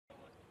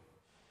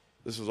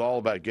This is all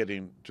about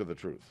getting to the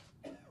truth.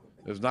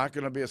 There's not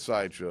going to be a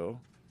sideshow.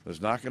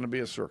 There's not going to be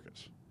a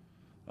circus.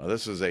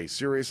 This is a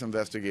serious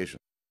investigation.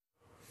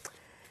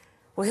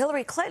 Well,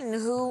 Hillary Clinton,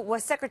 who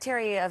was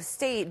Secretary of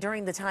State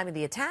during the time of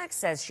the attack,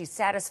 says she's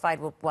satisfied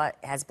with what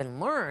has been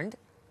learned.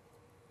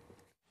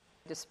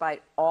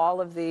 Despite all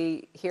of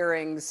the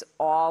hearings,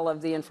 all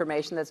of the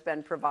information that's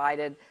been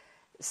provided,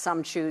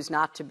 some choose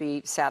not to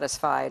be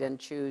satisfied and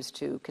choose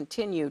to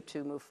continue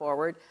to move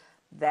forward.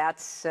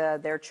 That's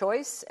their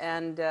choice,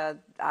 and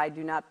I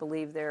do not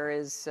believe there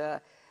is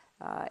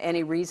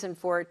any reason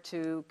for it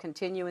to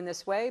continue in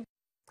this way.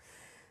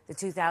 The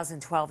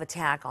 2012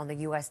 attack on the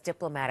U.S.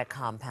 diplomatic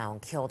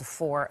compound killed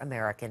 4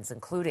 Americans,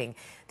 including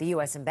the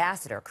U.S.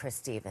 ambassador, Chris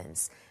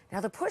Stevens. Now,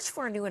 the push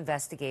for a new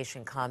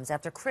investigation comes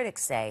after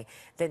critics say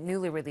that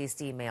newly released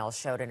emails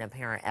showed an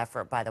apparent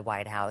effort by the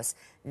White House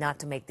not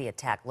to make the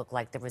attack look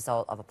like the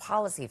result of a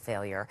policy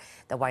failure.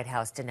 The White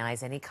House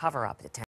denies any cover-up attempt.